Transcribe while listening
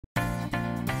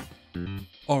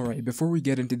Alright, before we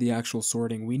get into the actual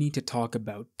sorting, we need to talk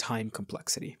about time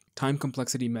complexity. Time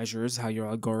complexity measures how your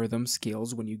algorithm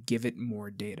scales when you give it more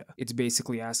data. It's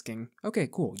basically asking, okay,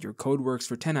 cool, your code works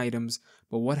for 10 items,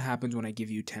 but what happens when I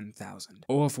give you 10,000?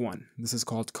 O of 1, this is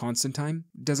called constant time.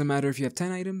 Doesn't matter if you have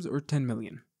 10 items or 10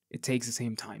 million. It takes the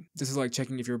same time. This is like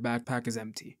checking if your backpack is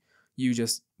empty. You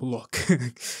just look.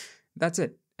 That's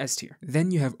it, S tier.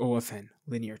 Then you have O of n,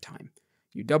 linear time.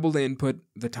 You double the input,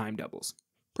 the time doubles.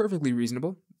 Perfectly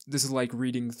reasonable. This is like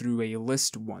reading through a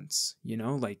list once,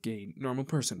 like a normal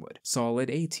person would. Solid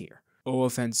A tier. O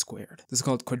of n squared. This is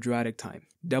called quadratic time.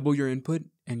 Double your input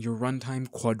and your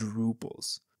runtime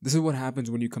quadruples. This is what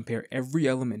happens when you compare every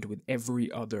element with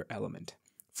every other element.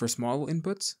 For small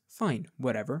inputs, fine,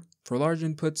 whatever. For large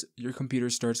inputs, your computer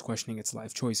starts questioning its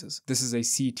life choices. This is a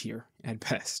C tier at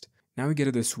best. Now we get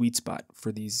to the sweet spot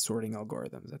for these sorting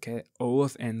algorithms, okay? O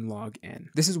of n log n.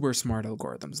 This is where smart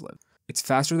algorithms live. It's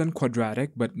faster than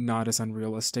quadratic, but not as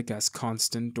unrealistic as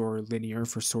constant or linear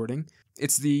for sorting.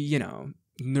 It's the,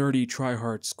 nerdy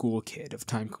try-hard school kid of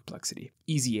time complexity.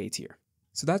 Easy A tier.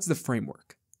 So that's the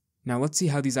framework. Now let's see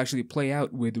how these actually play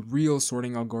out with real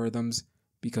sorting algorithms,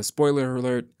 because spoiler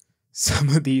alert, some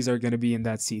of these are going to be in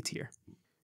that C tier.